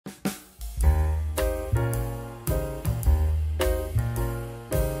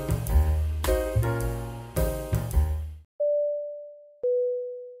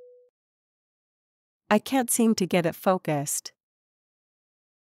I can't seem to get it focused.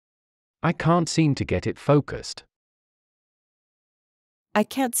 I can't seem to get it focused. I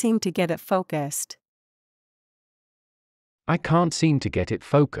can't seem to get it focused. I can't seem to get it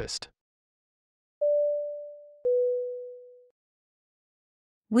focused.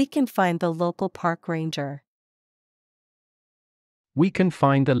 We can find the local park ranger. We can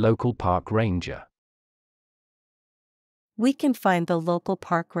find the local park ranger. We can find the local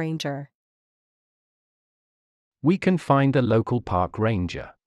park ranger. We can find the local park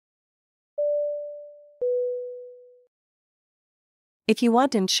ranger. If you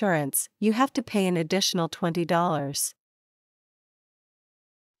want insurance, you have to pay an additional $20.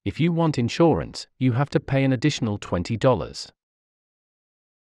 If you want insurance, you have to pay an additional $20.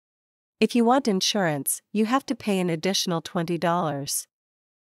 If you want insurance, you have to pay an additional $20.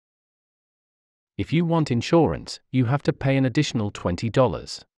 If you want insurance, you have to pay an additional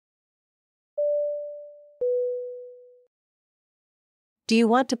 $20. Do you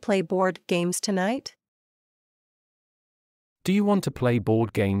want to play board games tonight? Do you want to play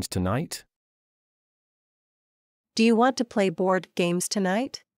board games tonight? Do you want to play board games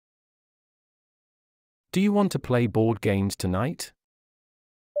tonight? Do you want to play board games tonight?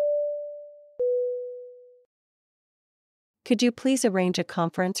 Could you please arrange a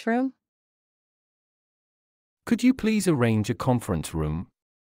conference room? Could you please arrange a conference room?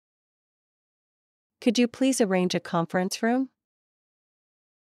 Could you please arrange a conference room?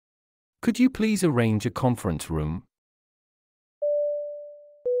 Could you please arrange a conference room?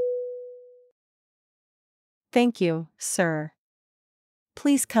 Thank you, sir.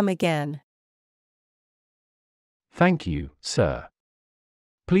 Please come again. Thank you, sir.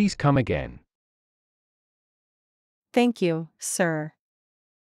 Please come again. Thank you, sir.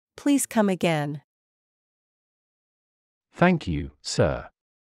 Please come again. Thank you, sir.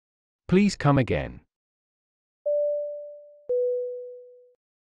 Please come again.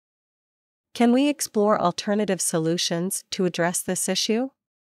 Can we explore alternative solutions to address this issue?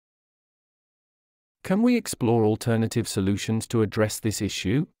 Can we explore alternative solutions to address this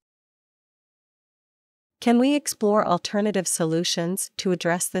issue? Can we explore alternative solutions to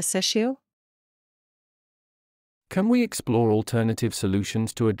address this issue? Can we explore alternative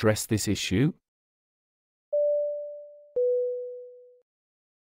solutions to address this issue?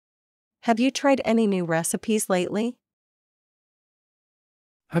 Have you tried any new recipes lately?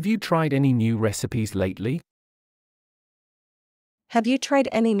 Have you tried any new recipes lately? Have you tried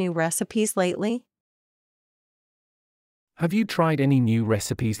any new recipes lately? Have you tried any new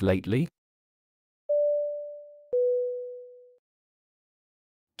recipes lately?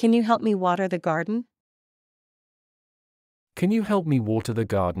 Can you help me water the garden? Can you help me water the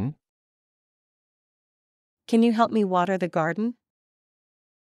garden? Can you help me water the garden?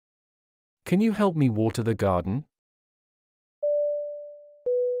 Can you help me water the garden?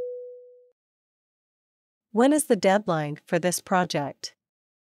 When is the deadline for this project?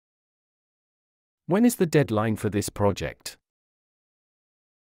 When is the deadline for this project?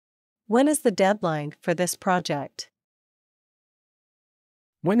 When is the deadline for this project?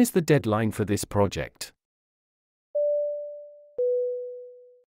 When is the deadline for this project?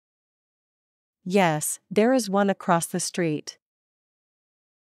 Yes, there is one across the street.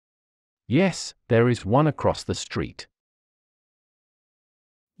 Yes, there is one across the street.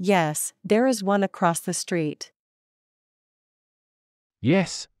 Yes, there is one across the street.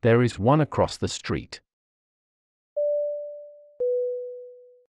 Yes, there is one across the street.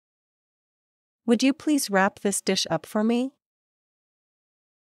 Would you please wrap this dish up for me?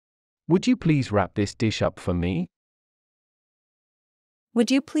 Would you please wrap this dish up for me? Would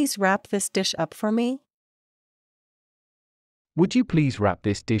you please wrap this dish up for me? Would you please wrap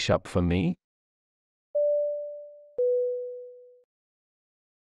this dish up for me?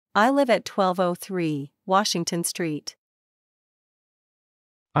 I live at 1203 Washington Street.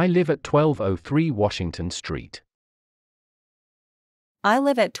 I live at 1203 Washington Street. I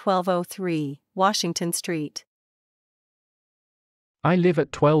live at 1203 Washington Street. I live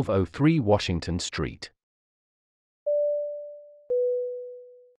at 1203 Washington Street.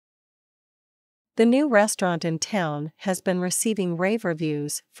 The new restaurant in town has been receiving rave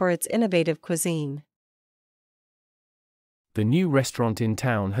reviews for its innovative cuisine. The new restaurant in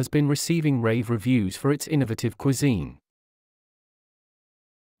town has been receiving rave reviews for its innovative cuisine.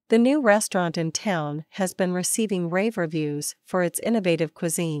 The new restaurant in town has been receiving rave reviews for its innovative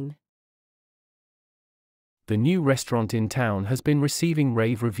cuisine. The new restaurant in town has been receiving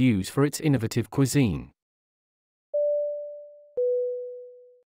rave reviews for its innovative cuisine.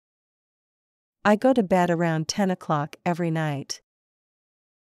 I go to bed around 10 o'clock every night.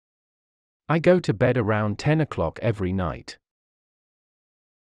 I go to bed around 10 o'clock every night.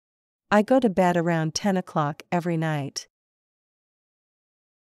 I go to bed around 10 o'clock every night.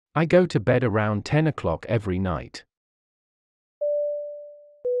 I go to bed around 10 o'clock every night.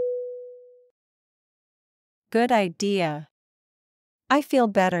 Good idea. I feel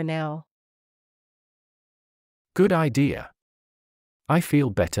better now. Good idea. I feel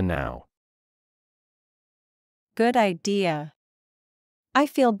better now. Good idea. I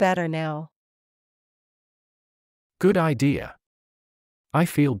feel better now. Good idea. I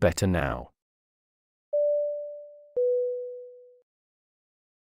feel better now.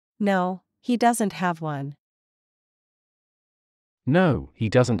 No, he doesn't have one. No, he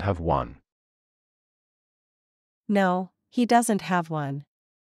doesn't have one. No, he doesn't have one.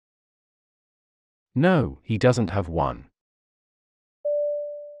 No, he doesn't have one.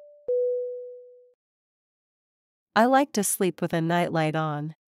 I like to sleep with a nightlight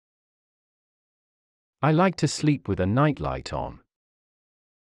on. I like to sleep with a nightlight on.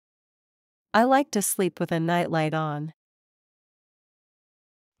 I like to sleep with a nightlight on.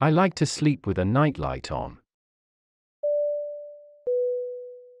 I like to sleep with a nightlight on.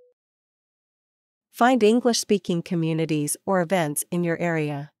 Find English-speaking communities or events in your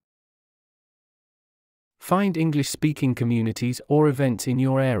area. Find English-speaking communities or events in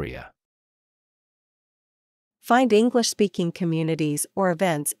your area. Find English-speaking communities or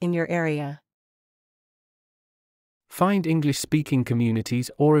events in your area. Find English-speaking communities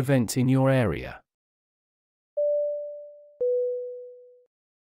or events in your area.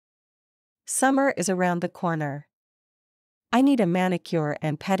 Summer is around the corner. I need a manicure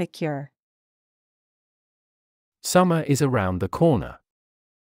and pedicure. Summer is around the corner.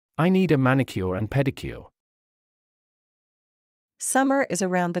 I need a manicure and pedicure. Summer is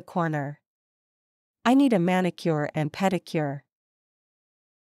around the corner. I need a manicure and pedicure.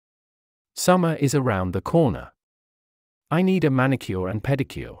 Summer is around the corner. I need a manicure and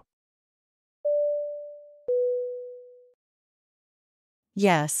pedicure.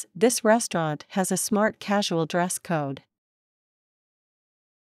 Yes, this restaurant has a smart casual dress code.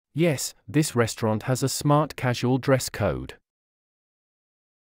 Yes, this restaurant has a smart casual dress code.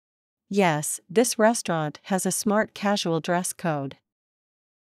 Yes, this restaurant has a smart casual dress code.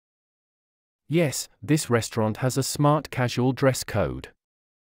 Yes, this restaurant has a smart casual dress code.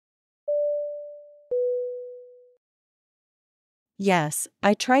 Yes,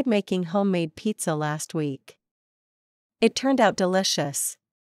 I tried making homemade pizza last week. It turned out delicious.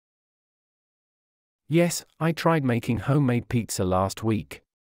 Yes, I tried making homemade pizza last week.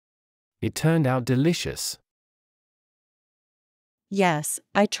 It turned out delicious. Yes,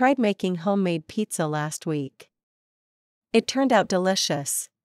 I tried making homemade pizza last week. It turned out delicious.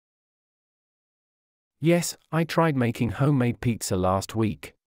 Yes, I tried making homemade pizza last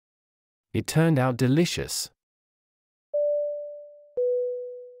week. It turned out delicious.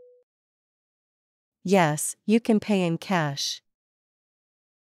 Yes, you can pay in cash.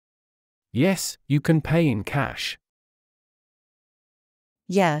 Yes, you can pay in cash.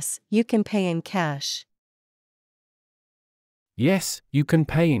 Yes, you can pay in cash. Yes, you can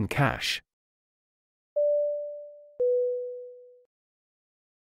pay in cash.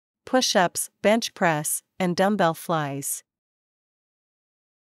 Push-ups, bench press, and dumbbell flies.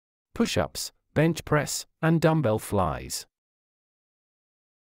 Push-ups, bench press, and dumbbell flies.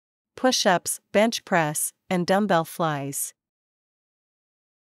 Push-ups, bench press, and dumbbell flies.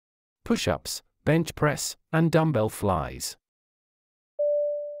 Push-ups, bench press, and dumbbell flies.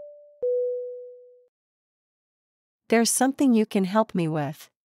 There's something you can help me with.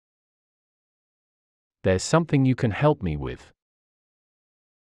 There's something you can help me with.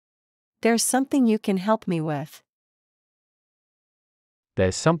 There's something you can help me with.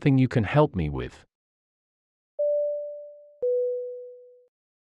 There's something you can help me with.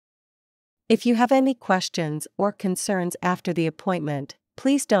 If you have any questions or concerns after the appointment,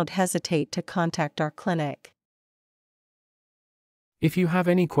 please don't hesitate to contact our clinic. If you have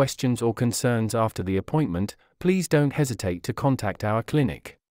any questions or concerns after the appointment, please don't hesitate to contact our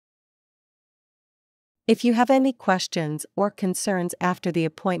clinic. If you have any questions or concerns after the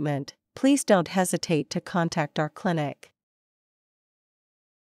appointment, please don't hesitate to contact our clinic.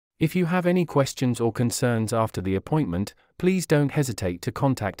 If you have any questions or concerns after the appointment, please don't hesitate to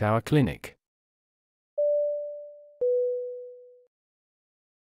contact our clinic.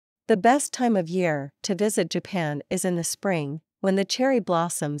 The best time of year to visit Japan is in the spring, when the cherry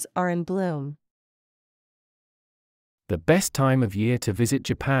blossoms are in bloom. The best time of year to visit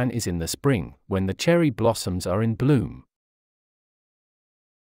Japan is in the spring, when the cherry blossoms are in bloom.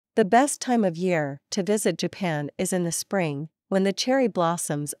 The best time of year to visit Japan is in the spring, when the cherry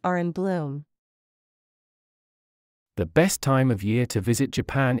blossoms are in bloom. The best time of year to visit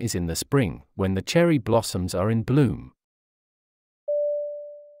Japan is in the spring, when the cherry blossoms are in bloom.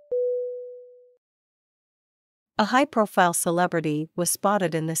 A high-profile celebrity was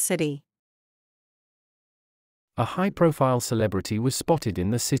spotted in the city. A high-profile celebrity was spotted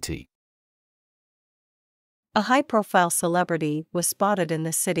in the city. A high-profile celebrity was spotted in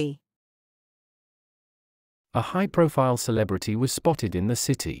the city. A high-profile celebrity was spotted in the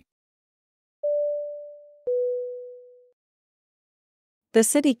city. The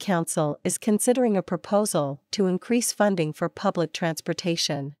City Council is considering a proposal to increase funding for public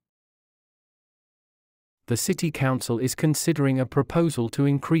transportation. The City Council is considering a proposal to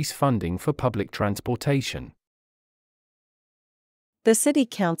increase funding for public transportation. The City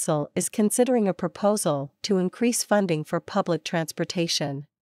Council is considering a proposal to increase funding for public transportation.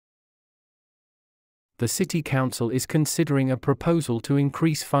 The City Council is considering a proposal to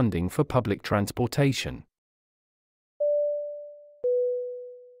increase funding for public transportation.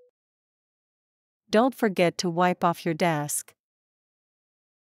 Don't forget to wipe off your desk.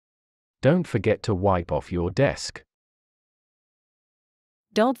 Don't forget to wipe off your desk.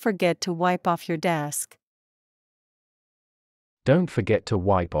 Don't forget to wipe off your desk. Don't forget to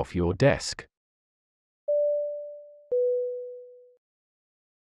wipe off your desk.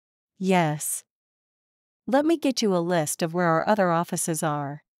 Yes. Let me get you a list of where our other offices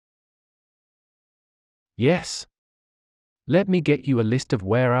are. Yes. Let me get you a list of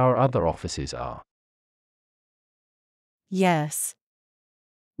where our other offices are. Yes.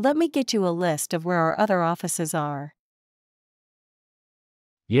 Let me get you a list of where our other offices are.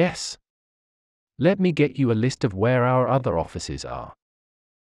 Yes. Let me get you a list of where our other offices are.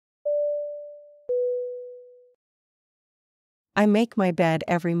 I make my bed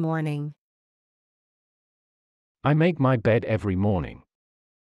every morning. I make my bed every morning.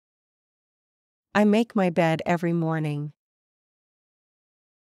 I make my bed every morning.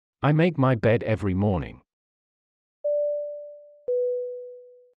 I make my bed every morning.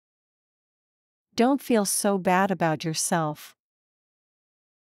 Don't feel so bad about yourself.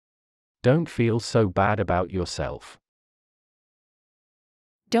 Don't feel so bad about yourself.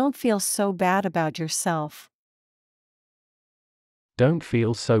 Don't feel so bad about yourself. Don't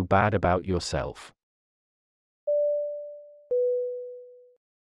feel so bad about yourself.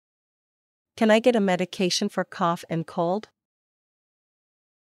 Can I get a medication for cough and cold?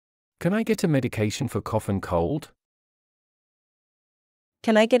 Can I get a medication for cough and cold?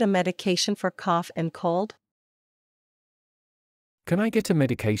 Can I get a medication for cough and cold? Can I get a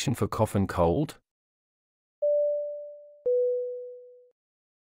medication for cough and cold?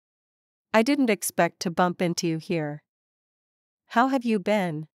 I didn't expect to bump into you here. How have you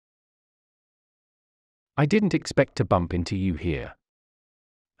been? I didn't expect to bump into you here.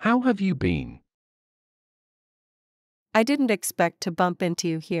 How have you been? I didn't expect to bump into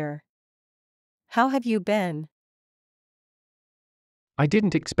you here. How have you been? I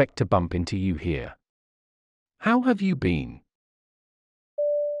didn't expect to bump into you here. How have you been?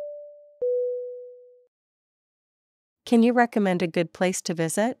 Can you recommend a good place to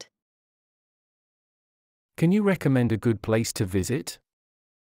visit? Can you recommend a good place to visit?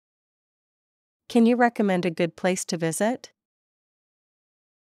 Can you recommend a good place to visit?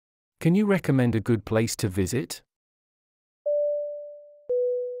 Can you recommend a good place to visit?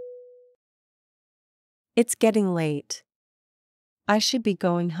 It's getting late. I should be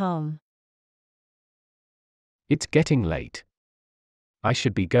going home. It's getting late. I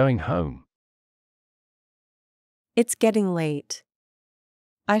should be going home. It's getting late.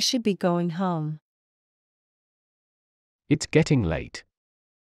 I should be going home. It's getting late.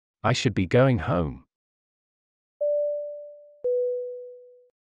 I should be going home.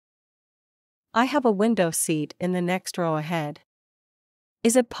 I have a window seat in the next row ahead.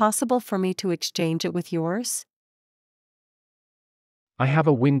 Is it possible for me to exchange it with yours? I have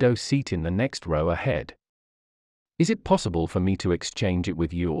a window seat in the next row ahead. Is it possible for me to exchange it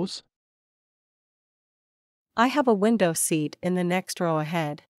with yours? I have a window seat in the next row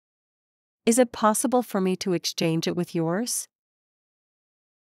ahead. Is it possible for me to exchange it with yours?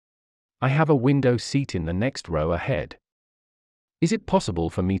 I have a window seat in the next row ahead. Is it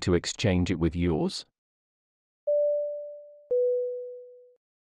possible for me to exchange it with yours?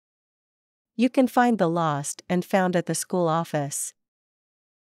 You can find the lost and found at the school office.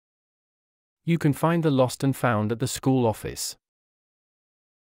 You can find the lost and found at the school office.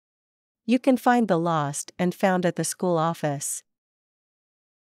 You can find the lost and found at the school office.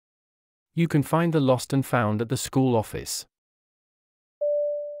 You can find the lost and found at the school office.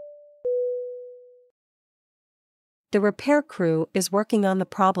 The repair crew is working on the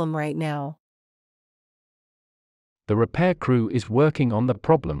problem right now. The repair crew is working on the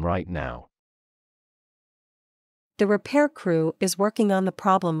problem right now. The repair crew is working on the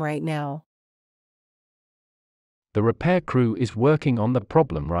problem right now. The repair crew is working on the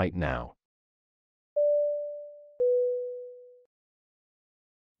problem right now.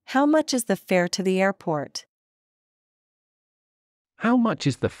 How much is the fare to the airport? How much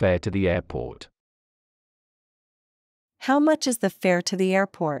is the fare to the airport? How much is the fare to the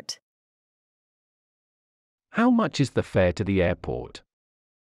airport? How much is the fare to the airport?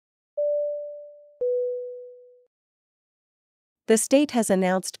 The state has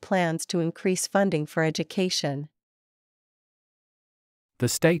announced plans to increase funding for education. The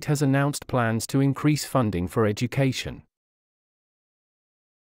state has announced plans to increase funding for education.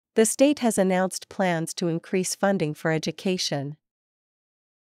 The state has announced plans to increase funding for education.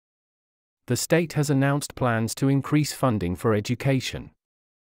 The state has announced plans to increase funding for education.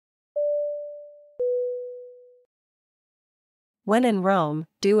 When in Rome,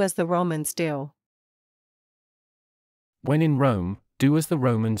 do as the Romans do. When in Rome, do as the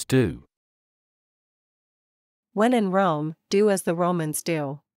Romans do. When in Rome, do as the Romans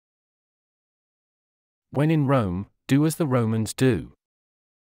do. When in Rome, do as the Romans do.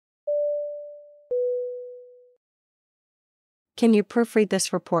 Can you proofread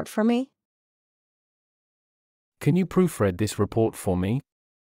this report for me? Can you proofread this report for me?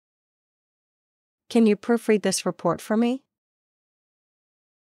 Can you proofread this report for me?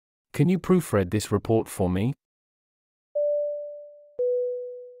 Can you proofread this report for me?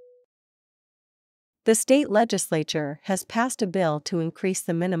 The state legislature has passed a bill to increase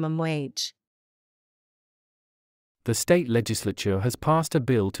the minimum wage. The state legislature has passed a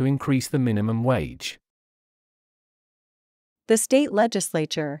bill to increase the minimum wage. The state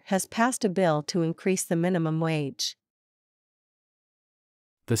legislature has passed a bill to increase the minimum wage.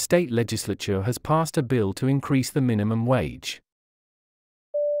 The state legislature has passed a bill to increase the minimum wage.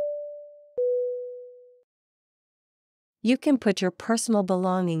 You can put your personal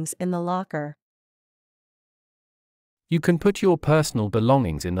belongings in the locker. You can put your personal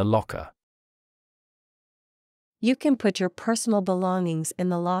belongings in the locker. You can put your personal belongings in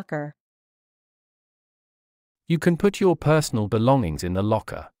the locker. You can put your personal belongings in the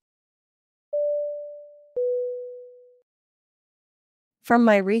locker. From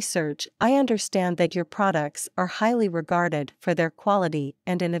my research, I understand that your products are highly regarded for their quality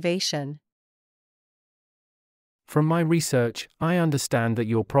and innovation. From my research, I understand that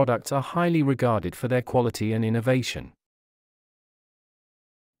your products are highly regarded for their quality and innovation.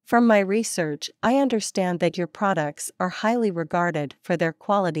 From my research, I understand that your products are highly regarded for their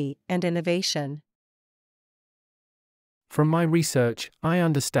quality and innovation. From my research, I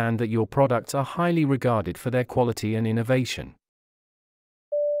understand that your products are highly regarded for their quality and innovation.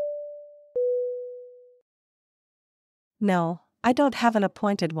 No, I don't have an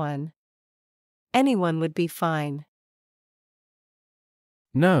appointed one. Anyone would be fine.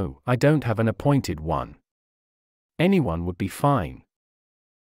 No, I don't have an appointed one. Anyone would be fine.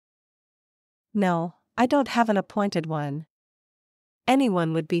 No, I don't have an appointed one.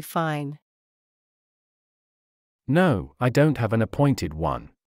 Anyone would be fine. No, I don't have an appointed one.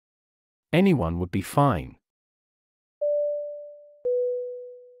 Anyone would be fine.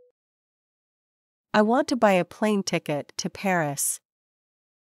 I want to buy a plane ticket to Paris.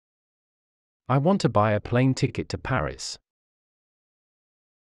 I want to buy a plane ticket to Paris.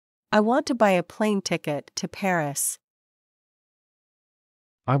 I want to buy a plane ticket to Paris.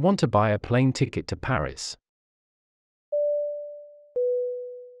 I want to buy a plane ticket to Paris.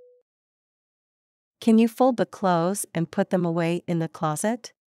 Can you fold the clothes and put them away in the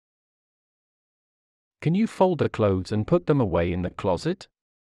closet? Can you fold the clothes and put them away in the closet?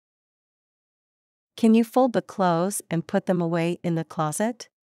 Can you fold the clothes and put them away in the closet?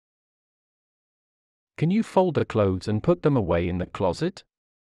 Can you fold the clothes and put them away in the closet?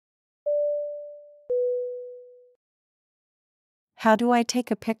 How do I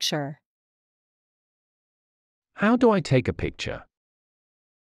take a picture? How do I take a picture?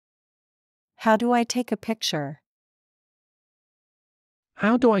 How do I take a picture?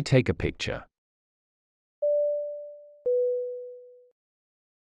 How do I take a picture?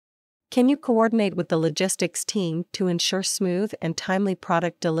 Can you coordinate with the logistics team to ensure smooth and timely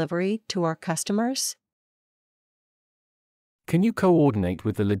product delivery to our customers? Can you coordinate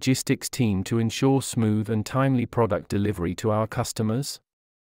with the logistics team to ensure smooth and timely product delivery to our customers?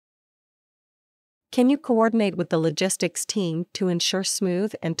 Can you coordinate with the logistics team to ensure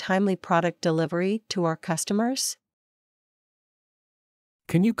smooth and timely product delivery to our customers?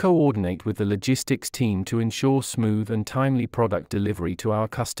 Can you coordinate with the logistics team to ensure smooth and timely product delivery to our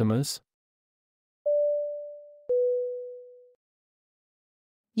customers?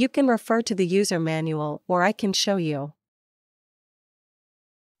 You can refer to the user manual or I can show you.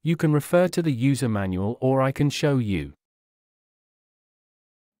 You can refer to the user manual or I can show you.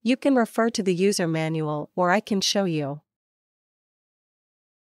 You can refer to the user manual or I can show you.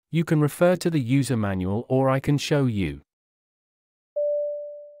 You can refer to the user manual or I can show you.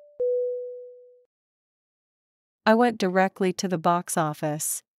 I went directly to the box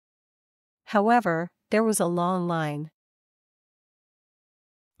office. However, there was a long line.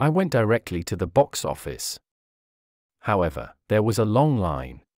 I went directly to the box office. However, there was a long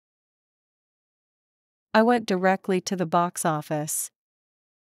line. I went directly to the box office.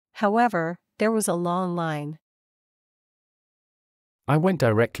 However, there was a long line. I went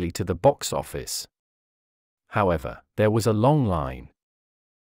directly to the box office. However, there was a long line.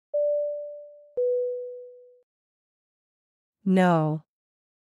 No.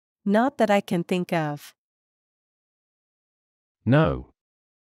 Not that I can think of. No.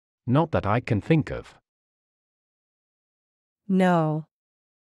 Not that I can think of. No.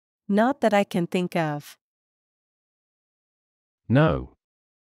 Not that I can think of. No.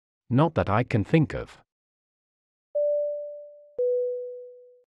 Not that I can think of.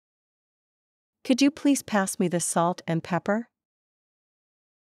 Could you please pass me the salt and pepper?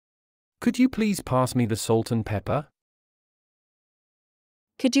 Could you please pass me the salt and pepper?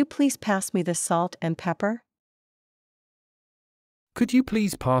 Could you please pass me the salt and pepper? Could you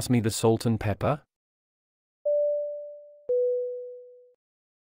please pass me the salt and pepper?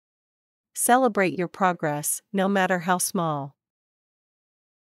 Celebrate your progress, no matter how small.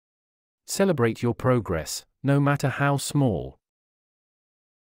 Celebrate your progress, no matter how small.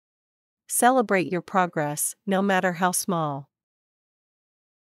 Celebrate your progress, no matter how small.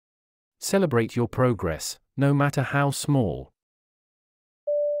 Celebrate your progress, no matter how small.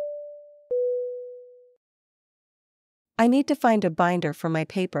 I need to find a binder for my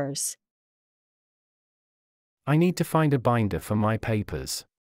papers. I need to find a binder for my papers.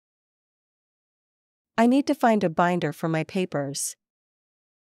 I need to find a binder for my papers.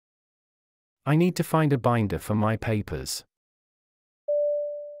 I need to find a binder for my papers.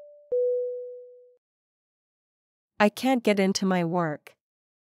 I can't get into my work.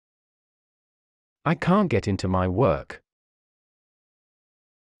 I can't get into my work.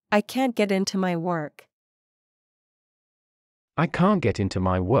 I can't get into my work. I can't get into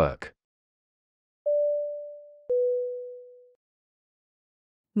my work.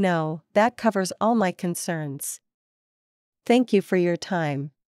 No, that covers all my concerns. Thank you for your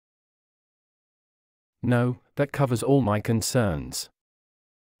time. No, that covers all my concerns.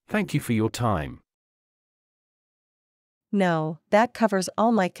 Thank you for your time. No, that covers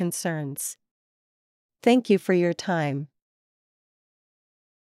all my concerns. Thank you for your time.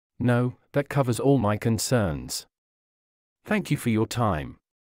 No, that covers all my concerns. Thank you for your time.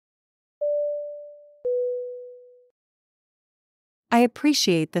 I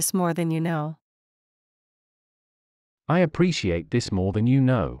appreciate this more than you know. I appreciate this more than you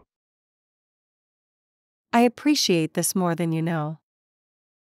know. I appreciate this more than you know.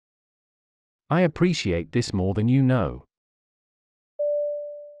 I appreciate this more than you know.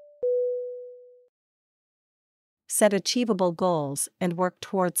 Set achievable goals and work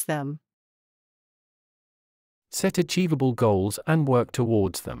towards them. Set achievable goals and work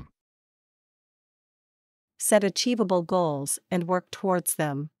towards them. Set achievable goals and work towards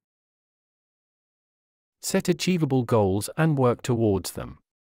them. Set achievable goals and work towards them.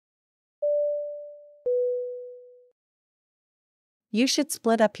 You should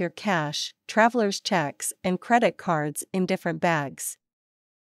split up your cash, traveler's checks, and credit cards in different bags.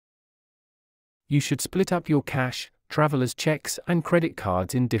 You should split up your cash, traveler's checks, and credit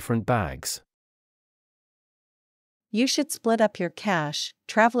cards in different bags. You should split up your cash,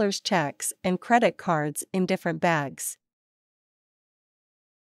 traveler's checks, and credit cards in different bags.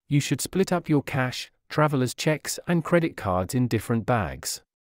 You should split up your cash, traveler's checks, and credit cards in different bags.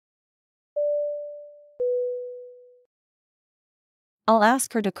 I'll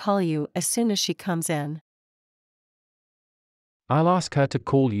ask her to call you as soon as she comes in. I'll ask her to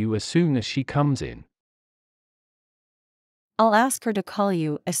call you as soon as she comes in. I'll ask her to call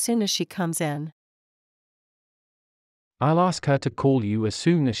you as soon as she comes in. I'll ask her to call you as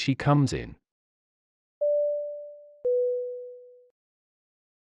soon as she comes in.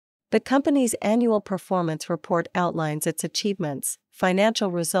 The company's annual performance report outlines its achievements,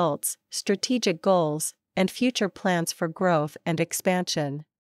 financial results, strategic goals, and future plans for growth and expansion.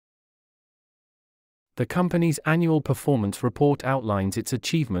 The company's annual performance report outlines its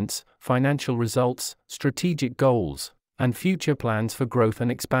achievements, financial results, strategic goals, and future plans for growth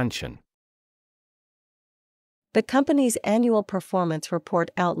and expansion. The company's annual performance report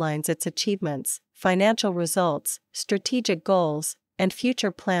outlines its achievements, financial results, strategic goals, and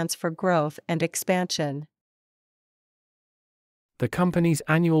future plans for growth and expansion. The company's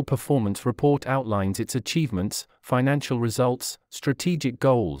annual performance report outlines its achievements, financial results, strategic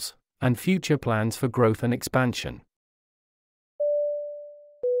goals, and future plans for growth and expansion.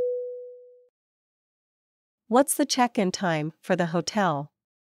 What's the check-in time for the hotel?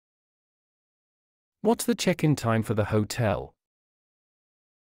 What's the check-in time for the hotel?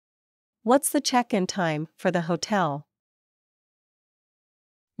 What's the check-in time for the hotel?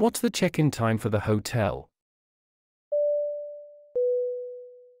 What's the check-in time for the hotel?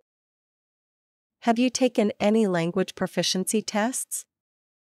 Have you taken any language proficiency tests?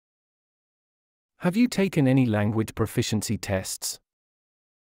 Have you taken any language proficiency tests?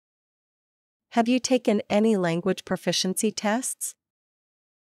 Have you taken any language proficiency tests?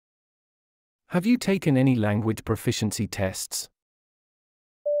 Have you taken any language proficiency tests?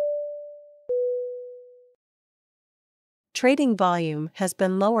 Trading volume has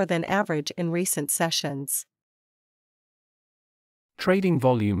been lower than average in recent sessions. Trading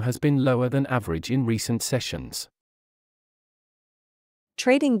volume has been lower than average in recent sessions.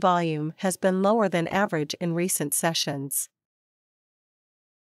 Trading volume has been lower than average in recent sessions.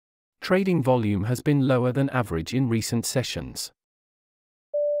 Trading volume has been lower than average in recent sessions.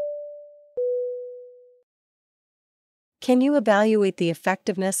 Can you evaluate the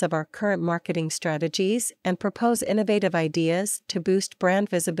effectiveness of our current marketing strategies and propose innovative ideas to boost brand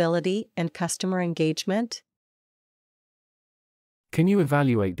visibility and customer engagement? Can you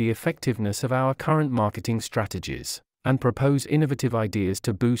evaluate the effectiveness of our current marketing strategies and propose innovative ideas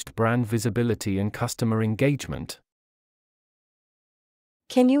to boost brand visibility and customer engagement?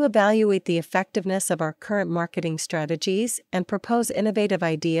 Can you evaluate the effectiveness of our current marketing strategies and propose innovative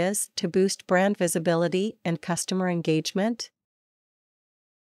ideas to boost brand visibility and customer engagement?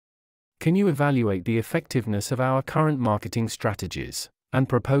 Can you evaluate the effectiveness of our current marketing strategies and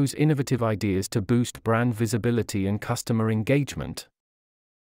propose innovative ideas to boost brand visibility and customer engagement?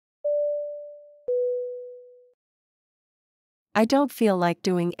 I don't feel like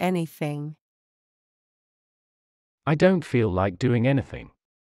doing anything. I don't feel like doing anything.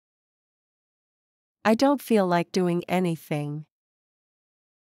 I don't feel like doing anything.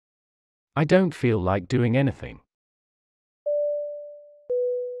 I don't feel like doing anything.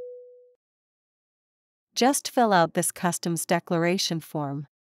 Just fill out this customs declaration form.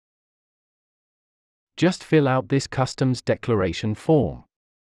 Just fill out this customs declaration form.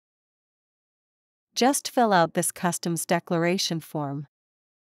 Just fill out this customs declaration form.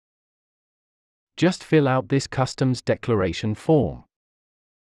 Just fill out this customs declaration form.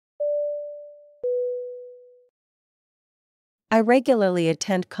 I regularly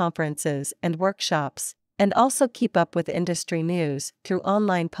attend conferences and workshops, and also keep up with industry news through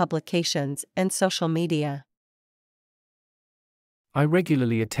online publications and social media. I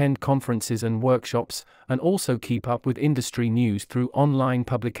regularly attend conferences and workshops, and also keep up with industry news through online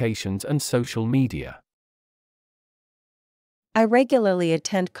publications and social media. I regularly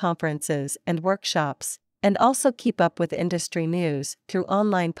attend conferences and workshops, and also keep up with industry news through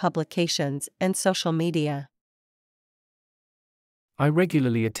online publications and social media. I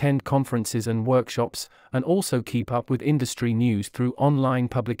regularly attend conferences and workshops, and also keep up with industry news through online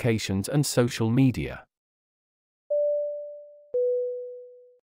publications and social media.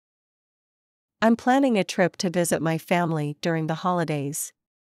 I'm planning a trip to visit my family during the holidays.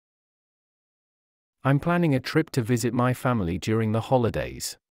 I'm planning a trip to visit my family during the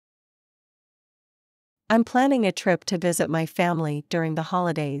holidays. I'm planning a trip to visit my family during the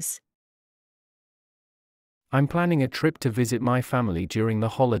holidays. I'm planning a trip to visit my family during the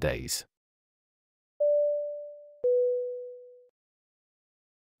holidays.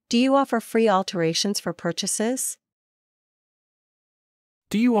 Do you offer free alterations for purchases?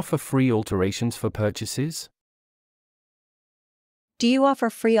 Do you offer free alterations for purchases? Do you offer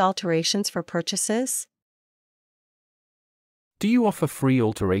free alterations for purchases? Do you offer free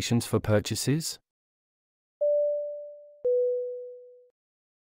alterations for purchases?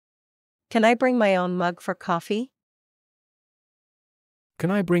 Can I bring my own mug for coffee?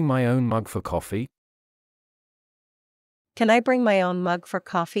 Can I bring my own mug for coffee? Can I bring my own mug for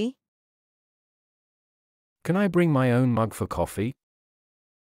coffee? Can I bring my own mug for coffee?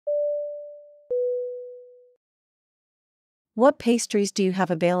 What pastries do you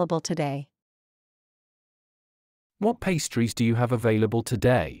have available today? What pastries do you have available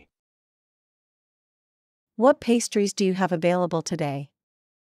today? What pastries do you have available today?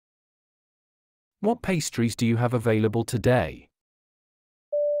 What pastries do you have available today?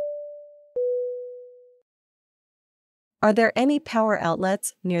 Are there any power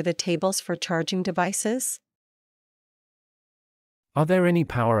outlets near the tables for charging devices? Are there any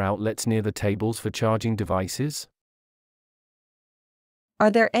power outlets near the tables for charging devices?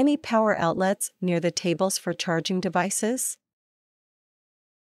 Are there any power outlets near the tables for charging devices?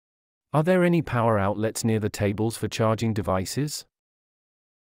 Are there any power outlets near the tables for charging devices?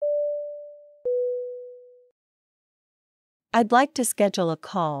 I'd like to schedule a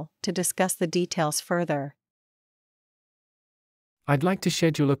call to discuss the details further. I'd like to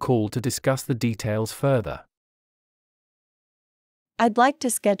schedule a call to discuss the details further. I'd like to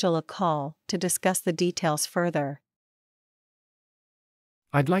schedule a call to discuss the details further.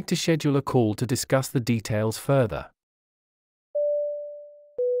 I'd like to schedule a call to discuss the details further.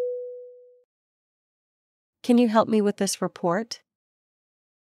 Can you help me with this report?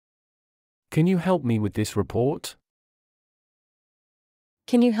 Can you help me with this report?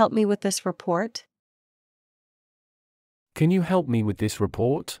 Can you help me with this report? Can you help me with this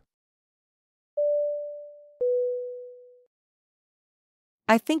report?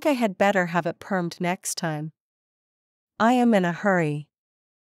 I think I had better have it permed next time. I am in a hurry.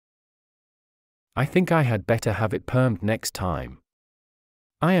 I think I had better have it permed next time.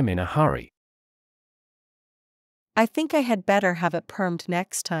 I am in a hurry. I think I had better have it permed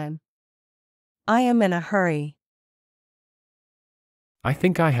next time. I am in a hurry. I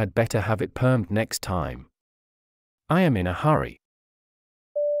think I had better have it permed next time. I am in a hurry.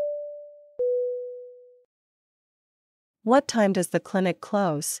 What time does the clinic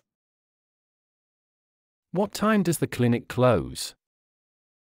close? What time does the clinic close?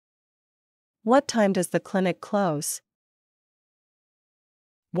 What time does the clinic close?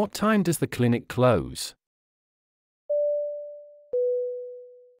 What time does the clinic close?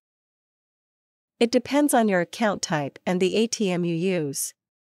 It depends on your account type and the ATM you use.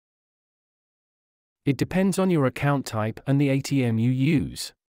 It depends on your account type and the ATM you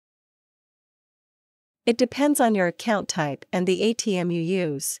use. It depends on your account type and the ATM you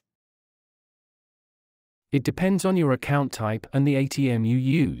use. It depends on your account type and the ATM you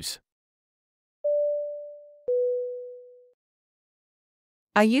use.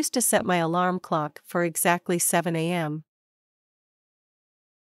 I used to set my alarm clock for exactly 7 a.m.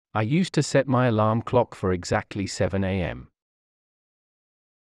 I used to set my alarm clock for exactly 7 a.m.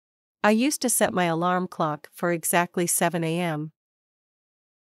 I used to set my alarm clock for exactly 7 a.m.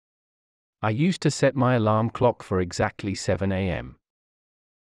 I used to set my alarm clock for exactly 7 a.m.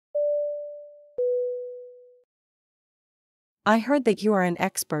 I heard that you are an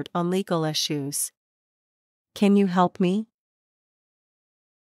expert on legal issues. Can you help me?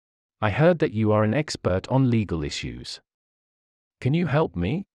 I heard that you are an expert on legal issues. Can you help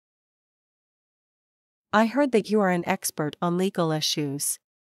me? I heard that you are an expert on legal issues.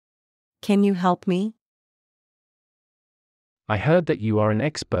 Can you help me? I heard that you are an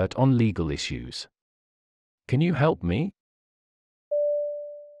expert on legal issues. Can you help me?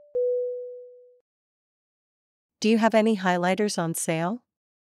 Do you have any highlighters on sale?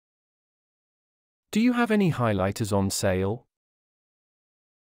 Do you have any highlighters on sale?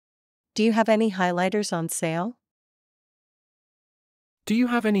 Do you have any highlighters on sale? Do you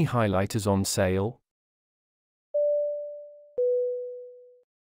have any highlighters on sale?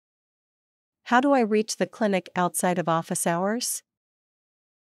 How do I reach the clinic outside of office hours?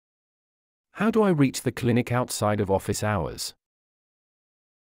 How do I reach the clinic outside of office hours?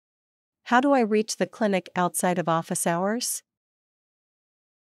 How do I reach the clinic outside of office hours?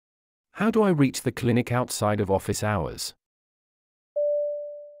 How do I reach the clinic outside of office hours?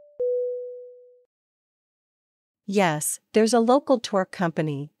 Yes, there's a local tour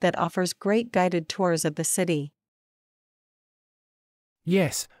company that offers great guided tours of the city.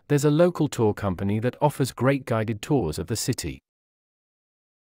 Yes, there's a local tour company that offers great guided tours of the city.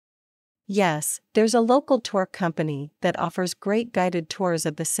 Yes, there's a local tour company that offers great guided tours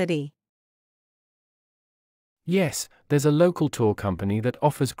of the city. Yes, there's a local tour company that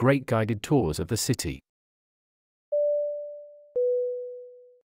offers great guided tours of the city.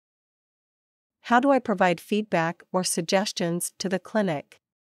 How do I provide feedback or suggestions to the clinic?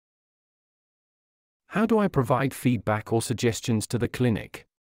 How do I provide feedback or suggestions to the clinic?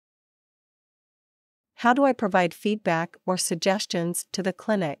 How do I provide feedback or suggestions to the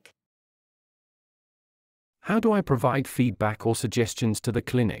clinic? How do I provide feedback or suggestions to the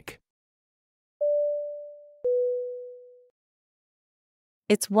clinic?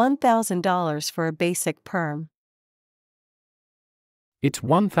 It's $1,000 for a basic perm. It's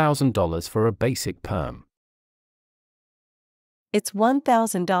 $1,000 for a basic perm. It's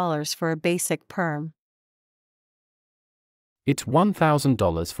 $1,000 for a basic perm. It's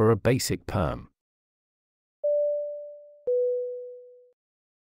 $1,000 for a basic perm.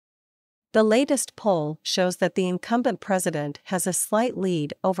 The latest poll shows that the incumbent president has a slight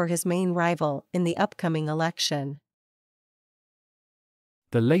lead over his main rival in the upcoming election.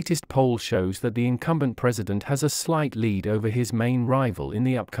 The latest poll shows that the incumbent president has a slight lead over his main rival in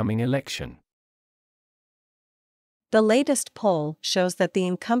the upcoming election. The latest poll shows that the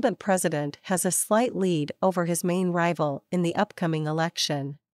incumbent president has a slight lead over his main rival in the upcoming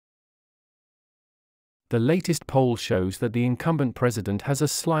election. The latest poll shows that the incumbent president has a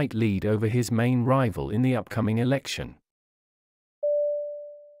slight lead over his main rival in the upcoming election.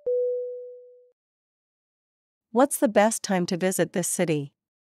 What's the best time to visit this city?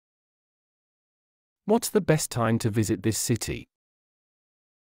 What's the best time to visit this city?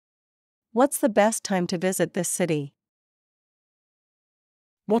 What's the best time to visit this city?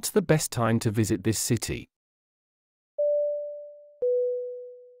 What's the best time to visit this city?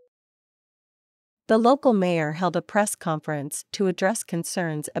 The local mayor held a press conference to address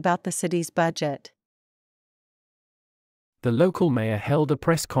concerns about the city's budget. The local mayor held a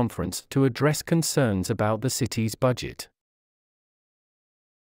press conference to address concerns about the city's budget.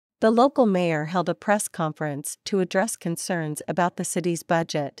 The local mayor held a press conference to address concerns about the city's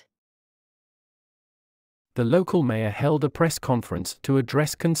budget. The local mayor held a press conference to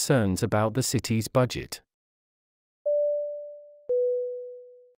address concerns about the city's budget.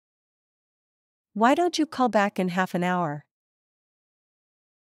 Why don't you call back in half an hour?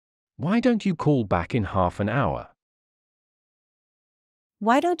 Why don't you call back in half an hour?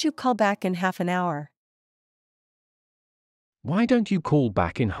 Why don't you call back in half an hour? Why don't you call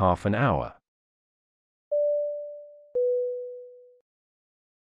back in half an hour?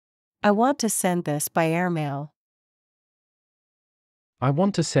 I want to send this by airmail. I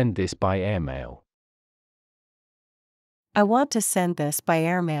want to send this by airmail. I want to send this by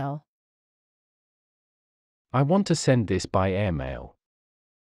airmail. I want to send this by airmail.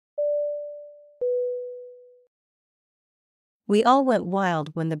 We all went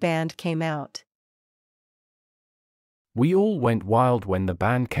wild when the band came out. We all went wild when the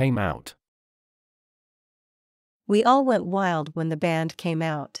band came out. We all went wild when the band came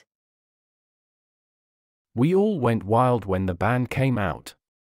out. We all went wild when the band came out.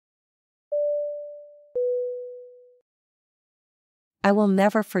 I will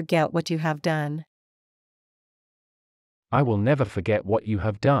never forget what you have done. I will never forget what you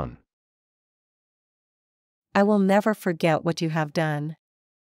have done. I will never forget what you have done.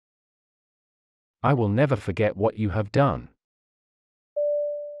 I will never forget what you have done.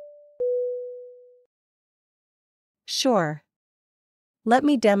 Sure. Let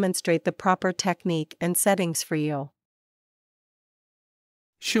me demonstrate the proper technique and settings for you.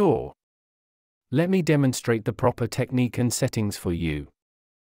 Sure. Let me demonstrate the proper technique and settings for you.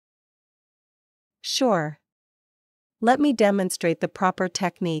 Sure. Let me demonstrate the proper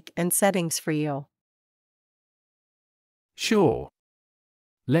technique and settings for you. Sure.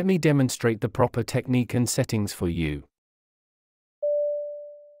 Let me demonstrate the proper technique and settings for you.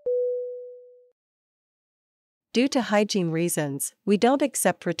 Due to hygiene reasons, we don't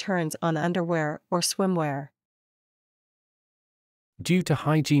accept returns on underwear or swimwear. Due to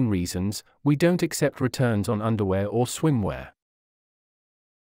hygiene reasons, we don't accept returns on underwear or swimwear.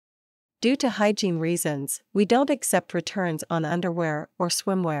 Due to hygiene reasons, we don't accept returns on underwear or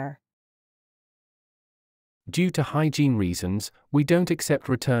swimwear. Due to hygiene reasons, we don't accept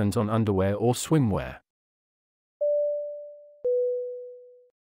returns on underwear or swimwear.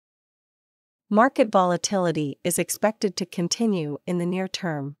 Market volatility is expected to continue in the near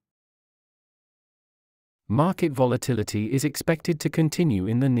term. Market volatility is expected to continue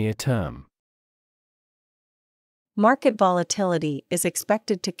in the near term. Market volatility is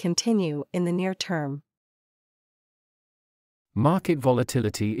expected to continue in the near term. Market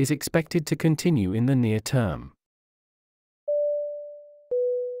volatility is expected to continue in the near term.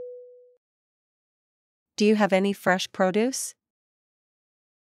 Do you have any fresh produce?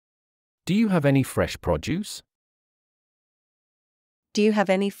 Do you have any fresh produce? Do you have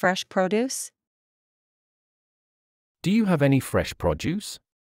any fresh produce? Do you have any fresh produce?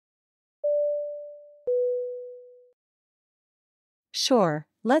 Sure,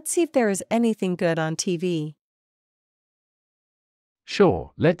 let's see if there is anything good on TV.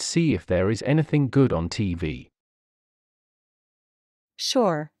 Sure, let's see if there is anything good on TV.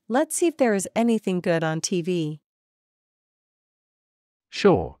 Sure, let's see if there is anything good on TV.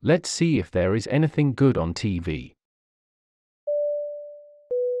 Sure, let's see if there is anything good on TV.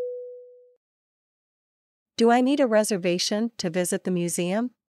 Do I need a reservation to visit the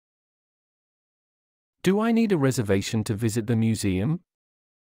museum? Do I need a reservation to visit the museum?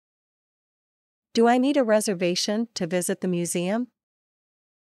 Do I need a reservation to visit the museum?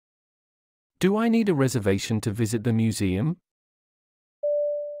 Do I need a reservation to visit the museum?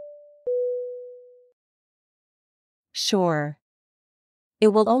 Sure. It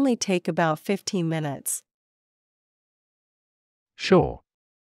will only take about 15 minutes. Sure.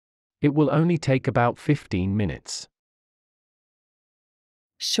 It will only take about 15 minutes.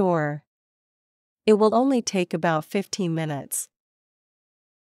 Sure. It will only take about 15 minutes.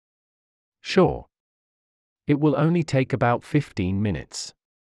 Sure. It will only take about 15 minutes.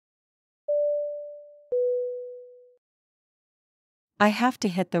 I have to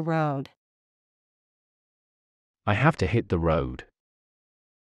hit the road. I have to hit the road.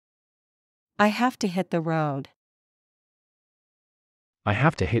 I have to hit the road. I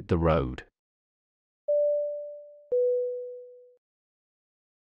have to hit the road.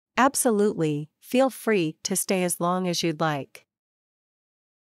 Absolutely, feel free to stay as long as you'd like.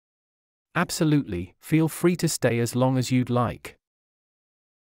 Absolutely, feel free to stay as long as you'd like.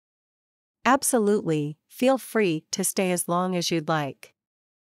 Absolutely, feel free to stay as long as you'd like.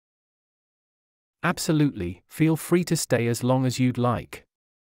 Absolutely, feel free to stay as long as you'd like.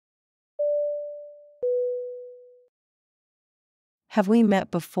 Have we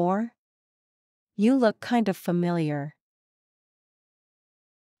met before? You look kind of familiar.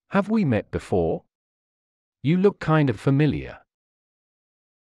 Have we met before? You look kind of familiar.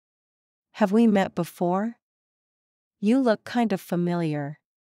 Have we met before? You look kind of familiar.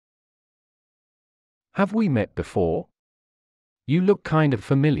 Have we met before? You look kind of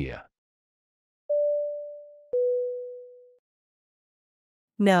familiar.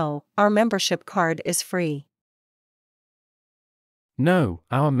 No, our membership card is free. No,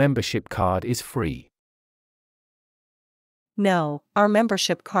 our membership card is free. No, our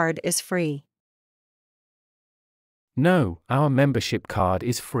membership card is free. No, our membership card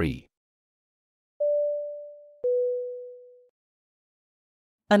is free.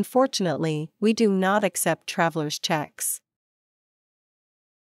 Unfortunately, we do not accept traveler's checks.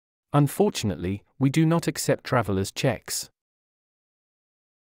 Unfortunately, we do not accept traveler's checks.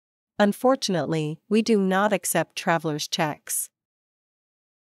 Unfortunately, we do not accept traveler's checks.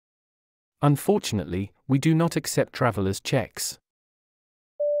 Unfortunately, we do not accept traveler's checks.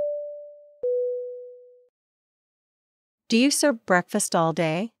 Do you serve breakfast all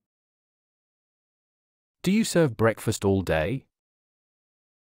day? Do you serve breakfast all day?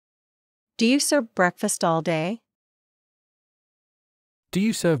 Do you serve breakfast all day? Do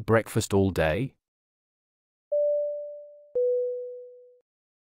you serve breakfast all day?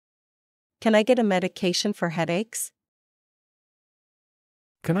 Can I get a medication for headaches?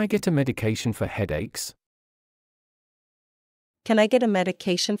 Can I get a medication for headaches? Can I get a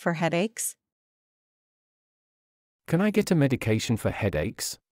medication for headaches? Can I get a medication for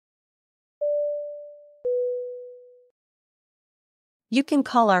headaches? You can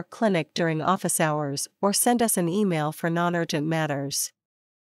call our clinic during office hours or send us an email for non-urgent matters.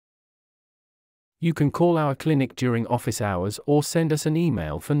 You can call our clinic during office hours or send us an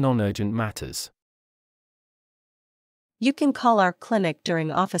email for non-urgent matters. You can call our clinic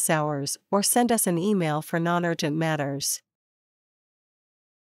during office hours or send us an email for non-urgent matters.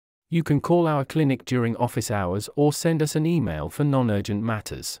 You can call our clinic during office hours or send us an email for non-urgent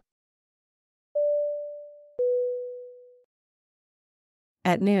matters.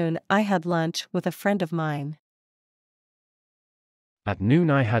 At noon, I had lunch with a friend of mine. At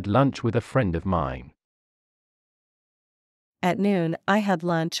noon I had lunch with a friend of mine. At noon, I had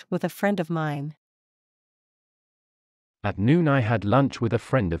lunch with a friend of mine. At noon I had lunch with a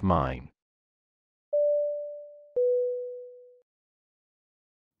friend of mine.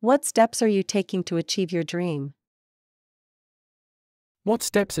 What steps are you taking to achieve your dream? What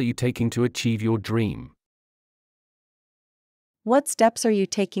steps are you taking to achieve your dream? What steps are you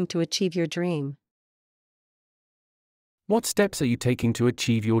taking to achieve your dream? What steps are you taking to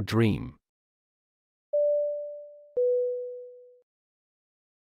achieve your dream?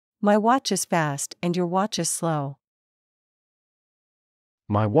 My watch is fast and your watch is slow.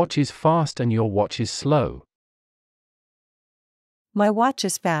 My watch is fast and your watch is slow. My watch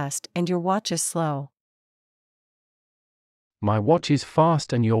is fast and your watch is slow. My watch is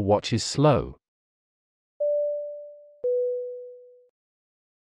fast and your watch is slow.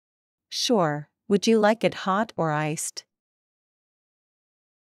 Sure, would you like it hot or iced?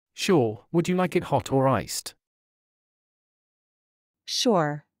 Sure, would you like it hot or iced?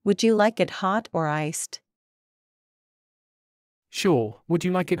 Sure, would you like it hot or iced? Sure, would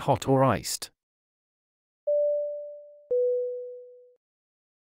you like it hot or iced?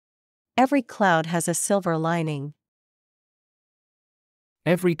 Every cloud has a silver lining.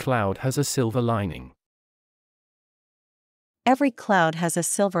 Every cloud has a silver lining. Every cloud has a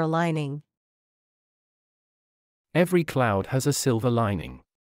silver lining. Every cloud has a silver lining.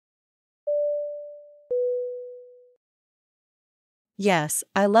 Yes,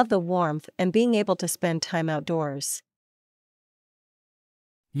 I love the warmth and being able to spend time outdoors.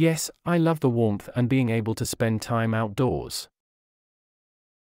 Yes, I love the warmth and being able to spend time outdoors.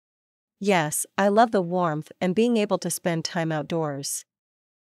 Yes, I love the warmth and being able to spend time outdoors.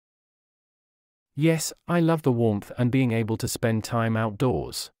 Yes, I love the warmth and being able to spend time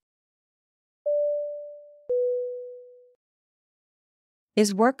outdoors.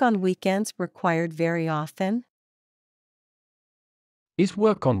 Is work on weekends required very often? Is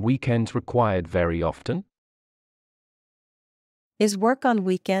work on weekends required very often? Is work on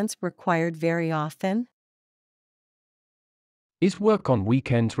weekends required very often? Is work on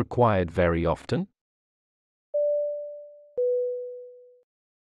weekends required very often?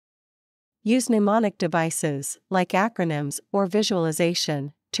 Use mnemonic devices, like acronyms or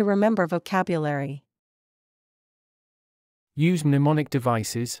visualization, to remember vocabulary. Use mnemonic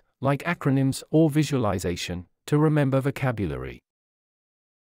devices, like acronyms or visualization, to remember vocabulary.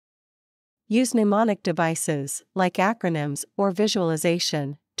 Use mnemonic devices, like acronyms or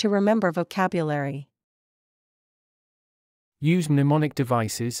visualization, to remember vocabulary. Use mnemonic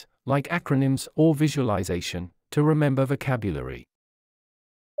devices, like acronyms or visualization, to remember vocabulary.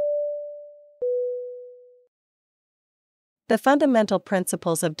 The fundamental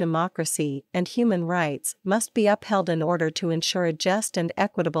principles of democracy and human rights must be upheld in order to ensure a just and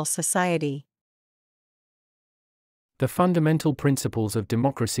equitable society. The fundamental principles of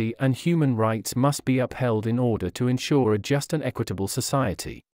democracy and human rights must be upheld in order to ensure a just and equitable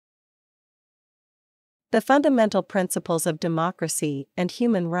society. The fundamental principles of democracy and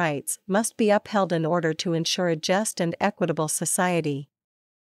human rights must be upheld in order to ensure a just and equitable society.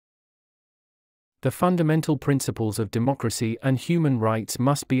 The fundamental principles of democracy and human rights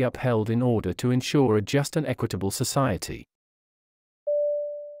must be upheld in order to ensure a just and equitable society.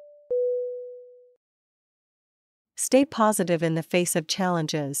 Stay positive in the face of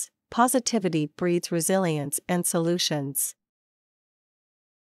challenges. Positivity breeds resilience and solutions.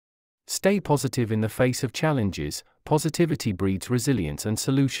 Stay positive in the face of challenges. Positivity breeds resilience and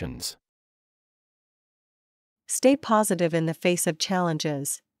solutions. Stay positive in the face of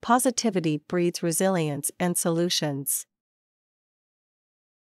challenges. Positivity breeds resilience and solutions.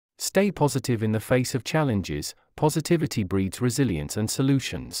 Stay positive in the face of challenges. Positivity breeds resilience and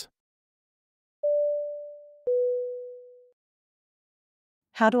solutions.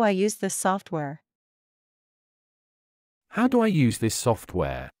 How do I use this software? How do I use this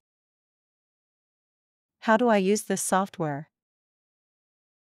software? How do I use this software?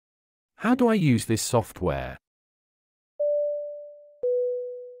 How do I use this software?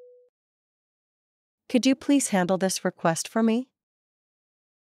 Could you please handle this request for me?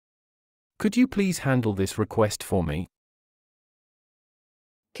 Could you please handle this request for me?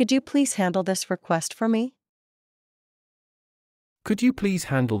 Could you please handle this request for me? Could you please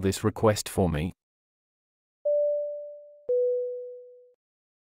handle this request for me?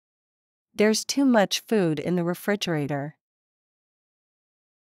 There's too much food in the refrigerator.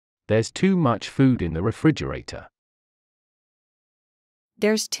 There's too much food in the refrigerator.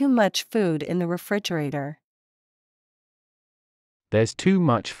 There's too much food in the refrigerator. There's too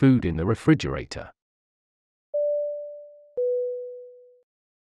much food in the refrigerator.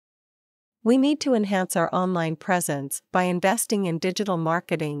 We need to enhance our online presence by investing in digital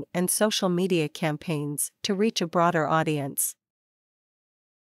marketing and social media campaigns to reach a broader audience.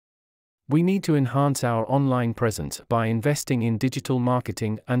 We need to enhance our online presence by investing in digital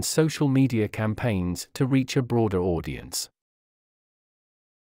marketing and social media campaigns to reach a broader audience.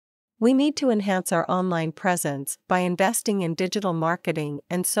 We need to enhance our online presence by investing in digital marketing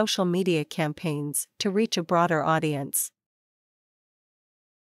and social media campaigns to reach a broader audience.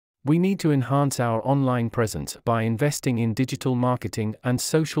 We need to enhance our online presence by investing in digital marketing and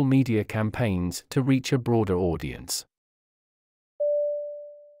social media campaigns to reach a broader audience.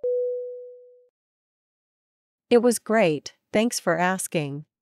 It was great, thanks for asking.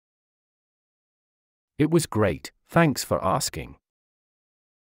 It was great, thanks for asking.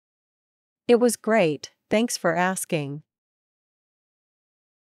 It was great, thanks for asking.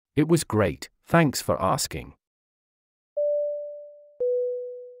 It was great, thanks for asking.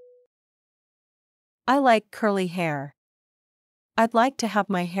 I like curly hair. I'd like to have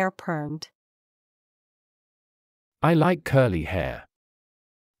my hair permed. I like curly hair.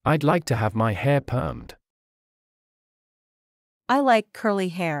 I'd like to have my hair permed. I like curly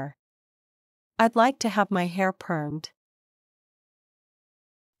hair. I'd like to have my hair permed.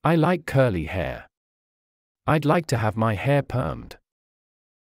 I like curly hair. I'd like to have my hair permed.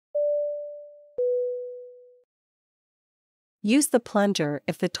 Use the plunger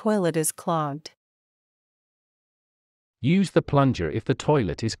if the toilet is clogged. Use the plunger if the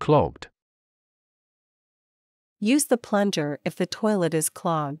toilet is clogged. Use the plunger if the toilet is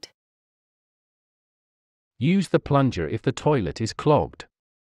clogged. Use the plunger if the toilet is clogged.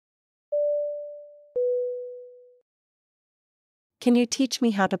 Can you teach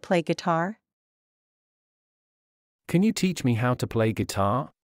me how to play guitar? Can you teach me how to play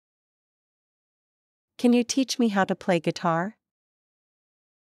guitar? Can you teach me how to play guitar?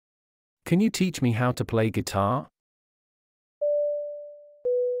 Can you teach me how to play guitar?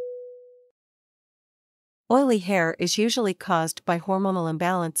 Oily hair is usually caused by hormonal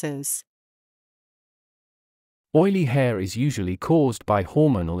imbalances. Oily hair is usually caused by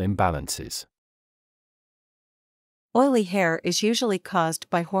hormonal imbalances. Oily hair is usually caused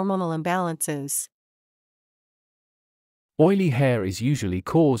by hormonal imbalances. Oily hair is usually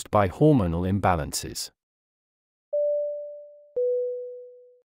caused by hormonal imbalances.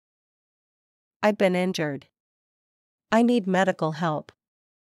 I've been injured. I need medical help.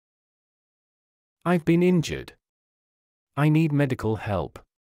 I've been injured. I need medical help.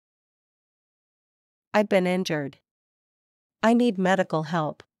 I've been injured. I need medical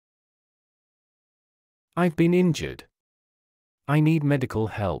help. I've been injured. I need medical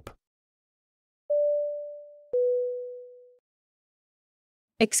help.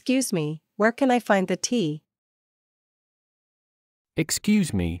 Excuse me, where can I find the tea?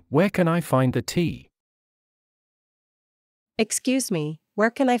 Excuse me, where can I find the tea? Excuse me, where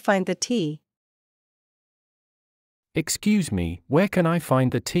can I find the tea? Excuse me, where can I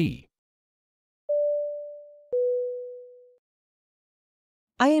find the tea?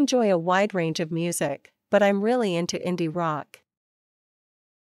 I enjoy a wide range of music, but I'm really into indie rock.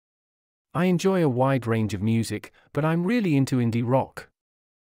 I enjoy a wide range of music, but I'm really into indie rock.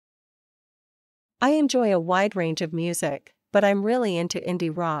 I enjoy a wide range of music, but I'm really into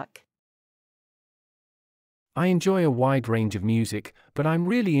indie rock. I enjoy a wide range of music, but I'm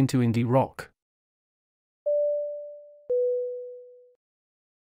really into indie rock.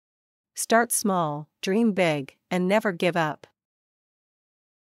 Start small, dream big, and never give up.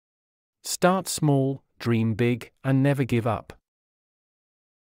 Start small, dream big, and never give up.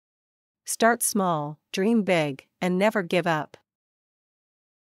 Start small, dream big, and never give up.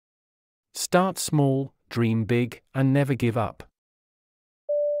 Start small, dream big, and never give up.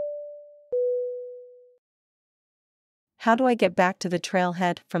 How do I get back to the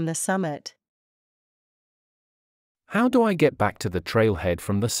trailhead from the summit? How do I get back to the trailhead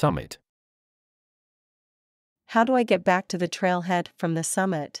from the summit? How do I get back to the trailhead from the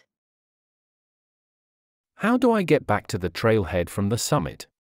summit? How do I get back to the trailhead from the summit?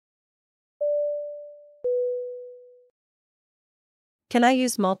 Can I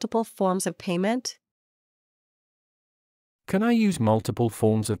use multiple forms of payment? Can I use multiple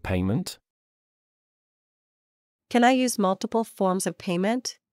forms of payment? Can I use multiple forms of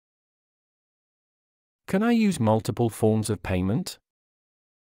payment? Can I use multiple forms of payment?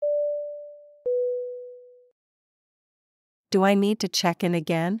 Do I need to check in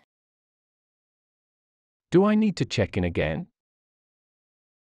again? Do I need to check in again?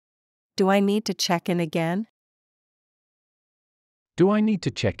 Do I need to check in again? Do I need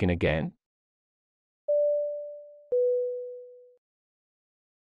to check in again?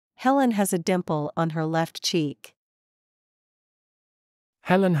 Helen has a dimple on her left cheek.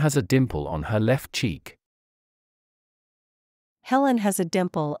 Helen has a dimple on her left cheek. Helen has a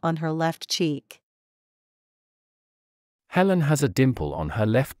dimple on her left cheek. Helen has a dimple on her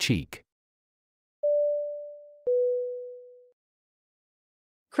left cheek.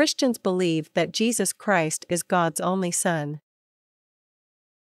 Christians believe that Jesus Christ is God's only Son.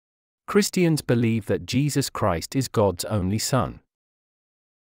 Christians believe that Jesus Christ is God's only Son.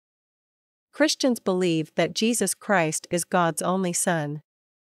 Christians believe that Jesus Christ is God's only Son.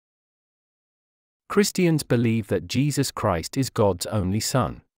 Christians believe that Jesus Christ is God's only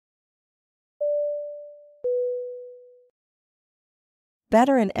Son.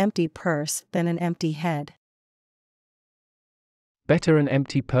 Better an empty purse than an empty head. Better an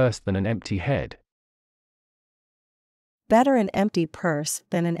empty purse than an empty head. Better an empty purse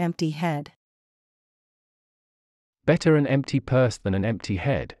than an empty head. Better an empty purse than an empty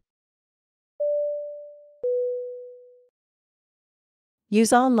head.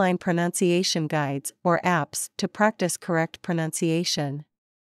 Use online pronunciation guides or apps to practice correct pronunciation.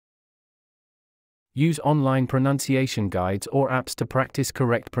 Use online pronunciation guides or apps to practice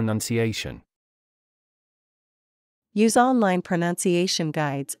correct pronunciation. Use online pronunciation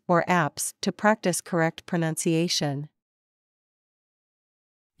guides or apps to practice correct pronunciation.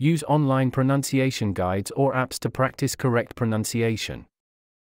 Use online pronunciation guides or apps to practice correct pronunciation.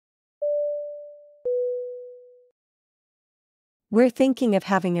 We're thinking of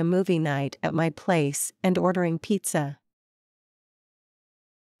having a movie night at my place and ordering pizza.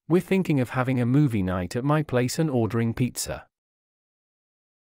 We're thinking of having a movie night at my place and ordering pizza.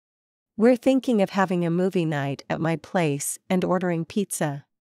 We're thinking of having a movie night at my place and ordering pizza.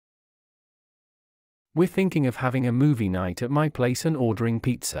 We're thinking of having a movie night at my place and ordering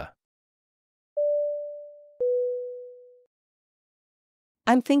pizza.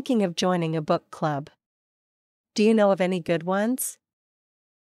 I'm thinking of joining a book club. Do you know of any good ones?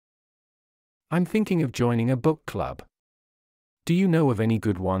 I'm thinking of joining a book club. Do you know of any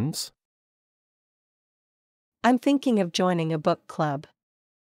good ones? I'm thinking of joining a book club.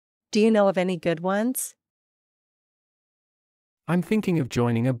 Do you know of any good ones? I'm thinking of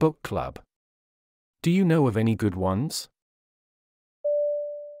joining a book club. Do you know of any good ones?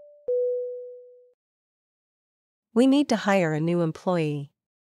 We need to hire a new employee.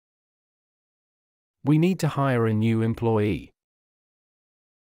 We need to hire a new employee.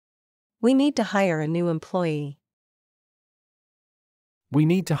 We need to hire a new employee. We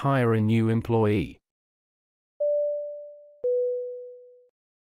need to hire a new employee.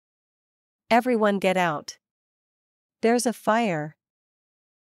 Everyone get out. There's a fire.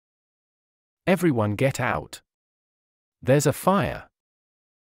 Everyone get out. There's a fire.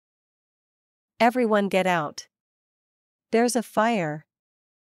 Everyone get out. There's a fire.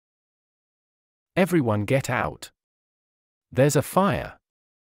 Everyone get out. There's a fire.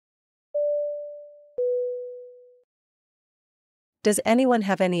 Does anyone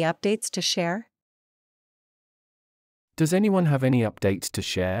have any updates to share? Does anyone have any updates to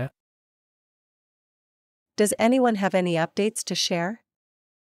share? Does anyone have any updates to share?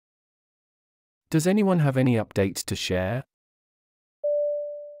 Does anyone have any updates to share?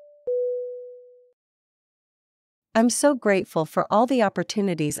 I'm so grateful for all the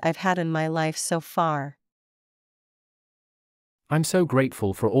opportunities I've had in my life so far. I'm so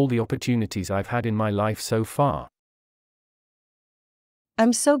grateful for all the opportunities I've had in my life so far.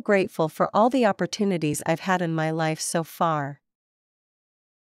 I'm so grateful for all the opportunities I've had in my life so far.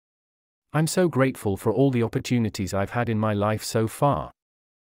 I'm so grateful for all the opportunities I've had in my life so far.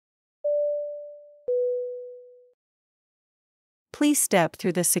 Please step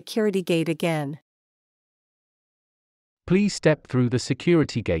through the security gate again. Please step through the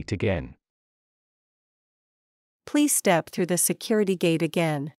security gate again. Please step through the security gate